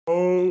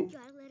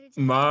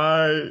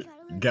My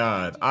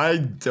God, I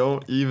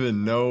don't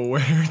even know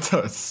where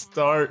to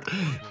start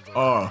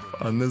off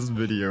on this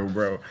video,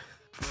 bro.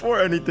 Before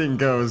anything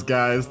goes,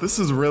 guys, this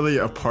is really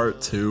a part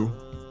 2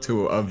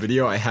 to a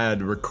video I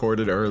had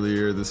recorded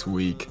earlier this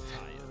week.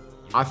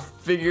 I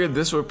figured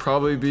this would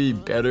probably be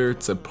better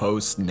to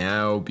post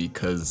now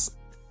because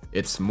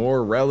it's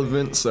more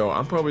relevant, so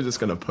I'm probably just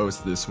gonna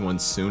post this one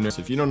sooner.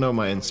 So if you don't know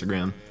my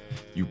Instagram,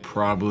 you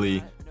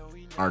probably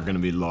are gonna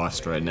be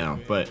lost right now,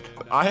 but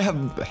I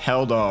have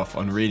held off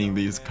on reading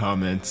these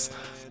comments.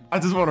 I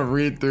just want to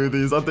read through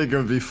these. I think it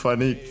would be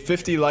funny.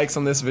 50 likes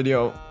on this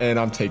video and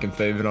I'm taking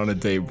FEVEN on a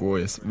date,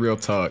 boys. Real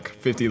talk.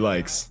 50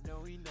 likes.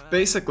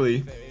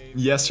 Basically,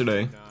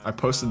 yesterday I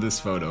posted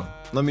this photo.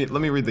 Let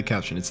me read the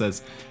caption. It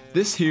says,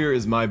 "This here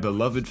is my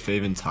beloved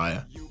FEVEN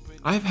Taya.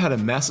 I've had a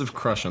massive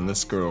crush on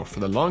this girl for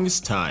the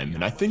longest time,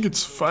 and I think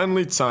it's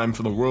finally time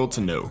for the world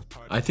to know.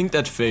 I think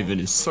that FEVEN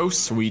is so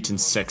sweet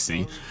and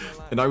sexy,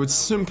 and I would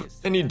simp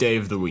any day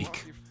of the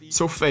week.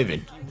 So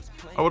FEVEN,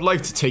 I would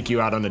like to take you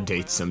out on a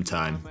date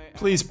sometime.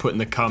 Please put in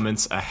the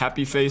comments a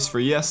happy face for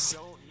yes,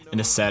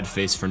 and a sad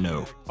face for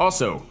no.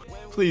 Also,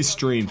 please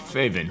stream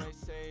FEVEN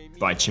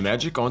by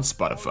Chimagic on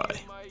Spotify."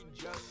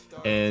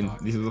 And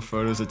these are the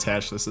photos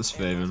attached. This is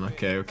FEVEN.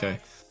 Okay.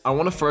 I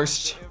want to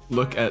first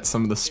look at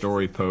some of the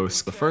story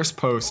posts. The first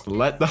post,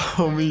 "Let the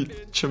homie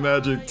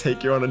Chimagic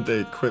take you on a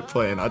date, quit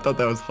playing." I thought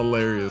that was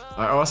hilarious.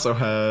 I also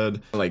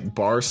had like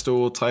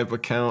Barstool type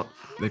account.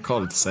 They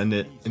called it Send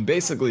It. And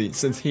basically,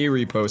 since he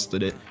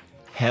reposted it,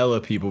 hella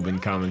people been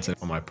commenting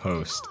on my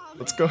post.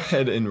 Let's go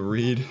ahead and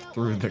read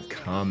through the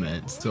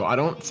comments. So I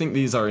don't think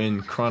these are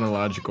in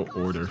chronological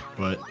order,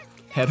 but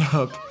head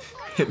up.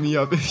 Hit me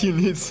up if you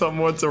need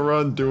someone to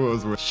run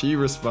duos with. She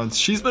responds.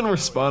 She's been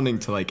responding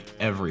to like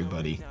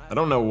everybody. I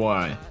don't know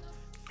why.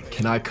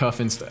 "Can I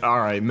cuff and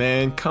Alright,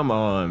 man, come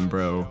on,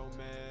 bro.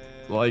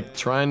 Like,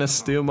 trying to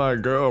steal my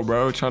girl,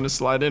 bro. Trying to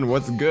slide in.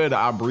 What's good,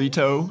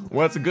 Abrito?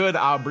 What's good,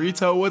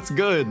 Abrito? What's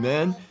good,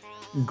 man?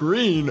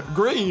 Green.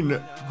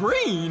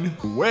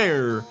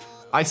 Where?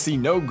 I see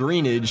no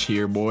greenage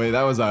here, boy.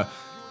 That was a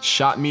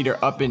shot meter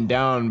up and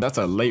down. That's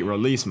a late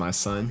release, my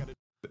son."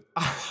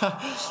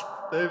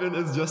 FEVEN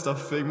is just a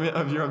figment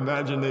of your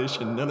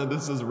imagination. None of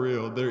this is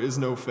real. There is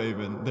no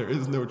FEVEN. There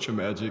is no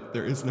Chimagic.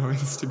 There is no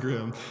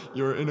Instagram.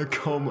 You're in a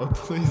coma.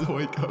 Please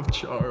wake up,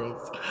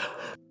 Charles.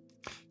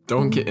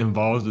 "Don't get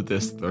involved with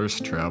this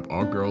thirst trap.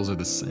 All girls are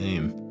the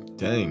same."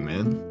 Dang,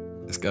 man.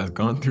 This guy's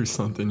gone through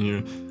something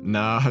here.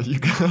 Nah, you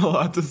got a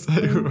lot to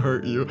say who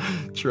hurt you.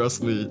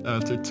 Trust me,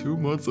 after 2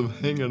 months of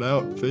hanging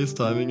out,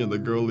 FaceTiming, and the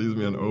girl leaves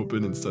me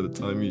unopened instead of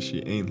telling me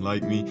she ain't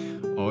like me,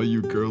 all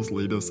you girls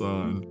lead us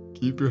on.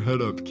 Keep your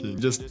head up, king.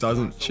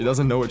 She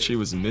doesn't know what she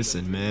was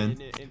missing, man.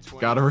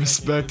 Gotta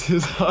respect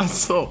his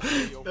hustle.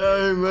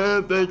 Hey,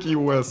 man, thank you,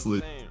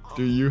 Wesley.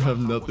 "Do you have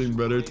nothing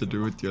better to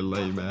do with your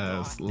lame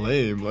ass?"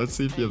 Lame. Let's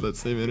see if you have that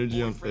same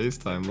energy on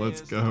FaceTime.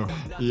 Let's go.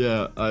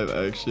 Yeah, I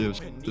actually have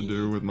shit to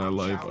do with my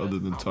life other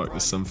than talk to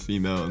some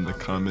female in the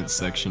comment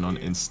section on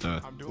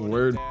Insta.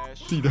 Word.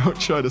 You don't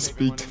try to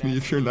speak to me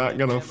if you're not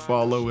gonna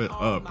follow it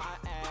up.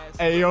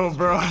 Hey, yo,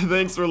 bro,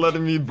 thanks for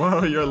letting me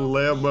borrow your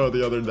Lambo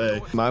the other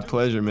day. My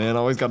pleasure, man.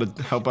 Always gotta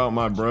help out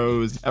my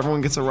bros. Everyone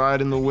gets a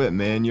ride in the whip,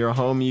 man. You're a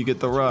homie, you get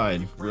the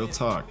ride. Real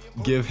talk.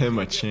 Give him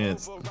a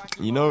chance.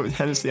 You know,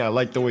 Hennessy, I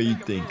like the way you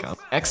think.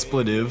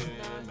 Expletive.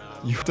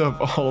 You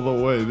up all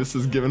the way. This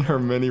is giving her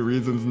many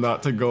reasons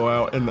not to go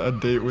out and a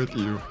date with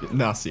you.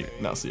 Now see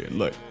it.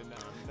 Look,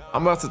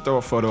 I'm about to throw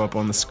a photo up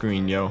on the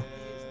screen, yo.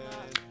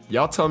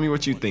 Y'all tell me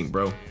what you think,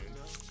 bro.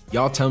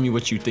 Y'all tell me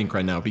what you think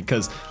right now,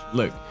 because,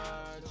 look,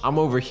 I'm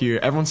over here.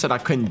 Everyone said I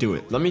couldn't do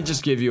it. Let me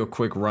just give you a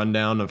quick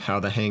rundown of how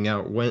the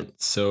hangout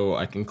went so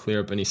I can clear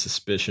up any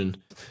suspicion.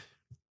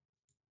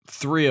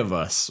 3 of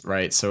us,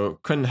 right? So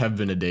it couldn't have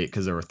been a date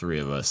because there were 3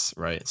 of us,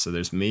 right? So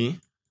there's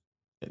me.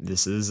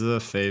 This is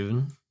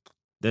FEVEN.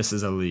 This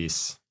is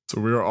Elise.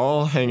 So we were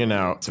all hanging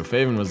out. So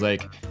FEVEN was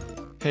like,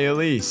 "Hey,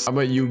 Elise, how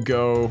about you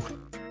go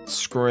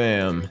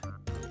scram?"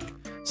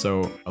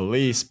 So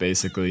Elise,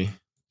 basically,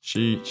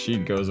 she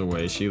goes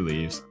away. She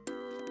leaves.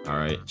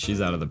 Alright,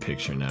 she's out of the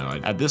picture now.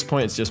 At this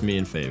point, it's just me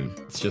and FEVEN.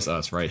 It's just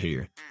us right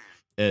here.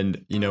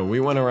 And, you know, we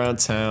went around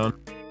town.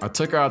 I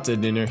took her out to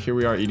dinner. Here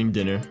we are eating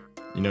dinner.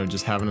 You know,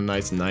 just having a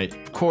nice night.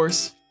 Of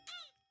course,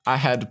 I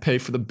had to pay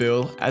for the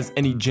bill, as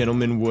any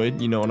gentleman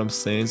would. You know what I'm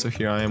saying? So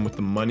here I am with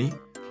the money.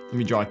 Let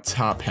me draw a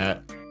top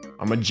hat.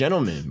 I'm a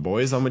gentleman,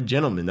 boys. I'm a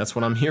gentleman. That's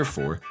what I'm here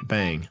for.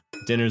 Bang.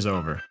 Dinner's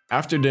over.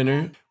 After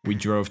dinner, we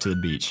drove to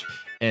the beach.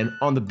 And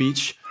on the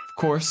beach, of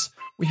course,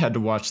 we had to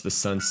watch the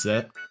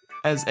sunset,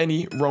 as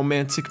any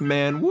romantic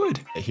man would.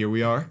 Here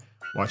we are,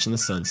 watching the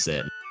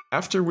sunset.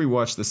 After we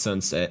watched the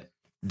sunset,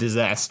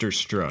 disaster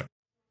struck.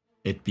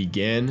 It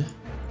began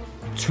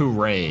to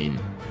rain.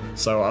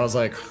 So I was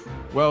like,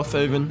 well,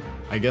 FEVEN,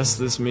 I guess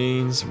this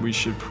means we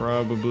should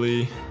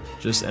probably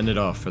just end it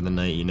off for the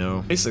night, you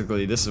know?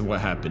 Basically, this is what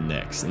happened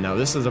next. Now,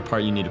 this is a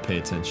part you need to pay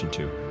attention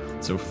to.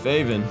 So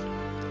FEVEN,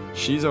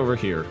 she's over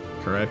here,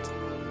 correct?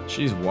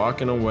 She's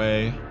walking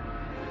away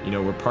You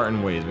know, we're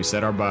parting ways. We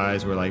said our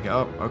byes. We're like,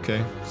 oh,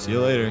 okay, see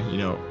you later. You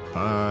know,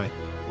 bye.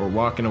 We're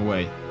walking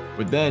away.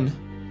 But then,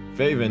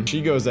 FEVEN,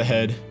 she goes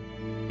ahead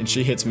and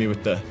she hits me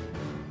with the,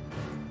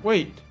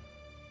 wait.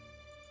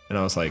 And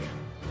I was like,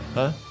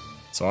 huh?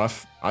 So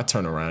I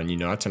turn around, you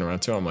know, I turn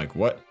around too. I'm like,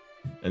 what?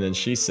 And then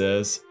she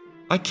says,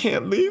 I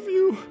can't leave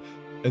you.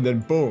 And then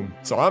boom.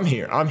 So I'm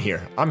here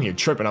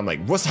tripping. I'm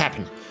like, what's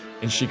happening?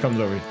 And she comes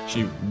over,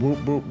 she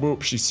whoop, whoop,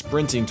 whoop. She's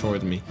sprinting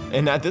towards me.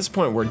 And at this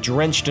point, we're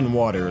drenched in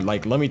water.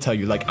 Like, let me tell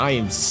you, like, I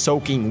am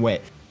soaking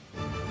wet.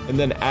 And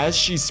then as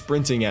she's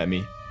sprinting at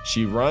me,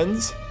 she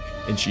runs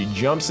and she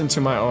jumps into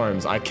my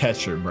arms. I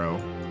catch her,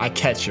 bro. I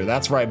catch her.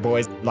 That's right,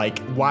 boys. Like,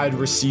 wide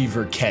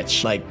receiver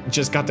catch. Like,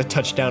 just got the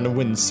touchdown to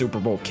win the Super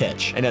Bowl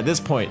catch. And at this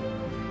point,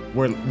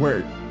 we're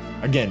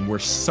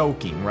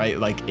soaking, right?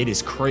 Like, it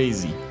is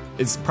crazy.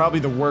 It's probably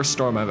the worst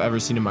storm I've ever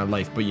seen in my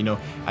life. But, you know,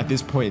 at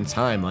this point in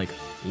time, like,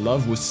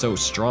 love was so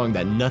strong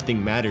that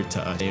nothing mattered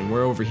to us. And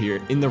we're over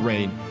here in the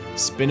rain,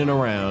 spinning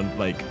around,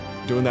 like,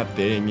 doing that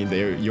thing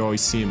you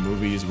always see in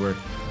movies where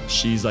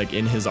she's like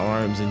in his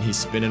arms and he's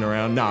spinning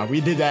around. Nah, we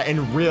did that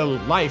in real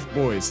life,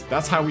 boys.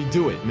 That's how we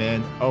do it,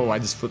 man. Oh, I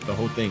just flipped the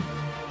whole thing.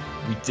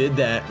 We did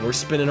that. We're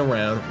spinning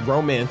around,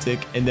 romantic.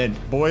 And then,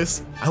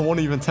 boys, I won't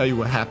even tell you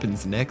what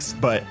happens next,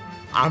 but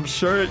I'm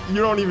sure you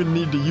don't even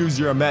need to use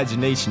your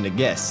imagination to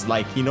guess.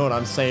 Like, you know what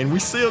I'm saying? We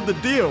sealed the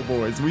deal,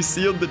 boys. We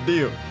sealed the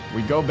deal.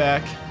 We go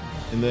back,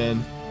 and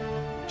then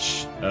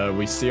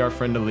we see our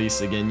friend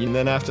Elise again. And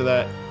then after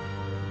that,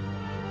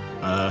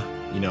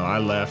 you know, I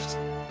left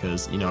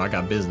because, you know, I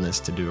got business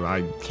to do.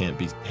 I can't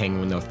be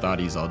hanging with no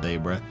thotties all day,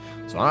 bruh.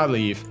 So I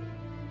leave.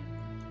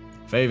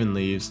 FEVEN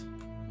leaves.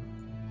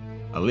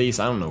 Elise,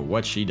 I don't know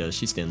what she does.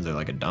 She stands there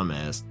like a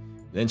dumbass.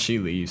 Then she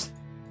leaves.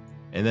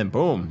 And then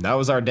boom, that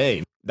was our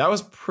day. That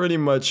was pretty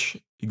much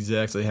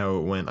exactly how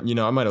it went. You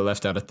know, I might have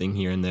left out a thing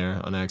here and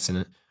there on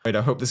accident. Right,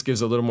 I hope this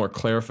gives a little more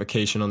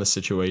clarification on the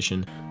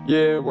situation.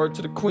 Yeah, word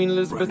to the Queen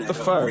Elizabeth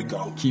I.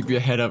 Keep your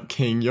head up,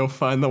 King. You'll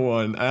find the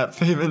one at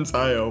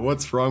FEVEN.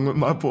 What's wrong with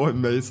my boy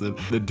Mason?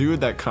 The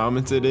dude that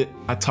commented it,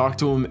 I talked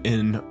to him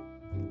in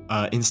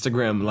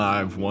Instagram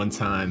Live one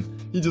time.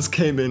 He just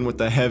came in with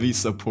the heavy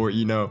support,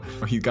 you know.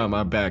 He got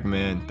my back,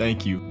 man.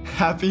 Thank you.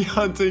 Happy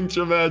hunting,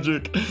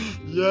 Chamagic.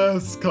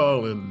 Yes,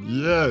 Colin.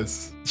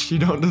 Yes. She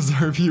don't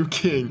deserve you,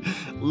 King.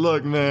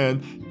 Look,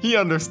 man. He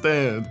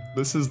understands.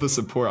 This is the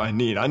support I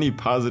need. I need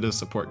positive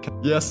support.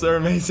 Yes, sir,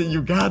 Mason.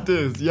 You got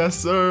this. Yes,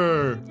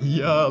 sir.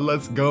 Yeah,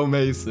 let's go,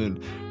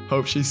 Mason.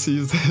 Hope she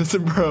sees this,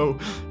 bro.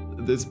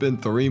 It's been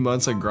 3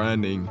 months of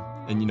grinding.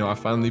 And, you know, I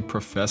finally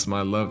professed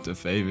my love to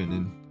FEVEN,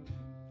 and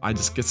I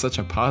just get such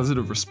a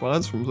positive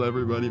response from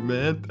everybody,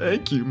 man.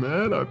 Thank you,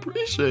 man. I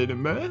appreciate it,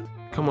 man.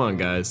 Come on,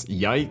 guys.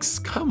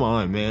 Yikes. Come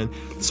on, man.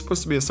 It's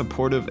supposed to be a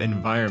supportive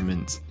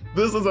environment.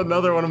 This is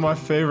another one of my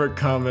favorite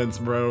comments,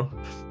 bro.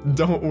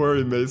 Don't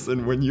worry,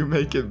 Mason. When you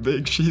make it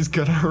big, she's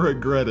gonna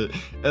regret it.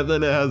 And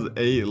then it has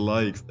 8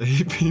 likes.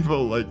 8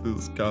 people like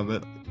this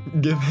comment.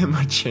 Give him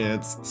a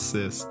chance,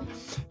 sis.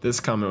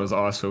 This comment was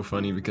also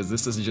funny because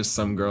this is just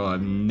some girl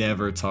I've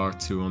never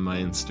talked to on my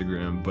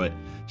Instagram, but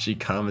she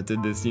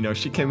commented this, you know,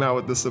 she came out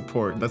with the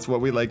support. That's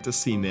what we like to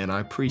see, man. I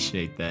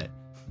appreciate that.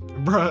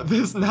 Bruh, this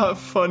is not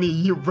funny.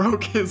 You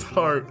broke his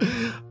heart.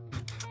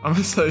 I'm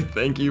gonna say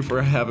thank you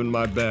for having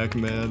my back,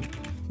 man.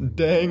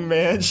 Dang,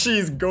 man,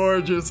 she's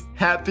gorgeous.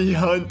 Happy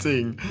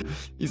hunting.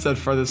 He said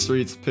for the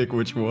streets, pick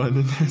which one,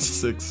 and there's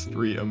 6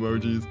 street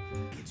emojis.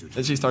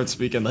 Then she starts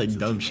speaking like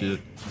dumb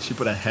shit. She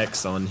put a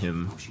hex on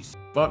him.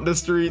 Bump the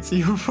streets,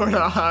 you for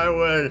the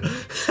highway.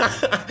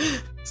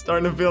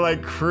 Starting to feel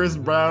like Chris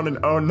Brown in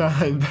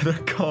 09. Better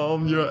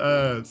calm your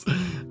ass.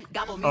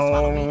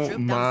 Oh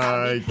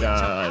my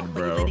god,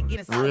 bro.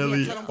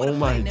 Really? Oh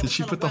my, did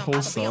she put the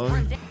whole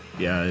song?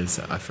 Guys,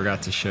 I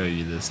forgot to show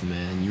you this,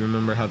 man. You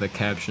remember how the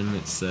caption,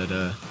 it said,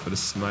 put a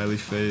smiley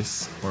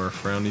face or a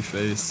frowny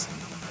face?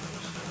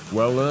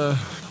 Well,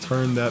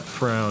 turn that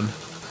frown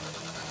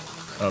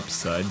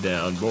upside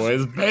down,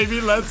 boys. Baby,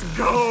 let's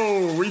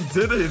go. We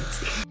did it.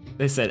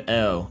 They said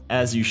L,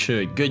 as you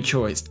should. Good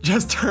choice.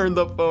 Just turn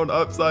the phone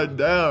upside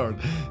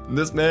down.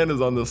 This man is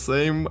on the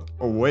same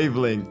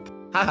wavelength.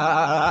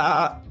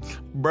 Bruh,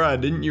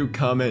 didn't you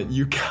comment?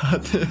 You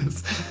got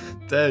this.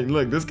 Dang,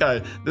 look, this guy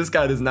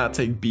does not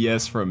take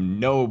BS from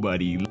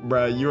nobody.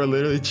 Bruh, you are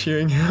literally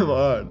cheering him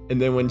on.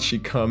 And then when she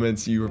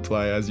comments, you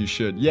reply, as you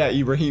should. Yeah,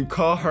 Ibrahim,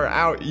 call her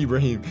out,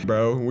 Ibrahim.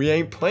 Bro, we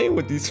ain't playing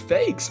with these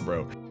fakes,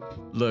 bro.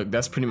 Look,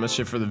 that's pretty much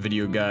it for the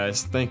video,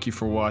 guys. Thank you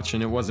for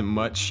watching. It wasn't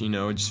much, you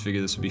know, just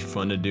figured this would be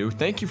fun to do.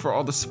 Thank you for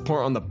all the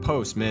support on the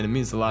post, man. It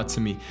means a lot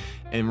to me.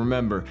 And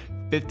remember,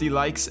 50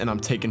 likes and I'm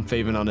taking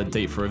FEVEN on a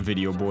date for a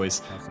video,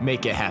 boys.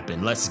 Make it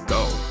happen. Let's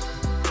go.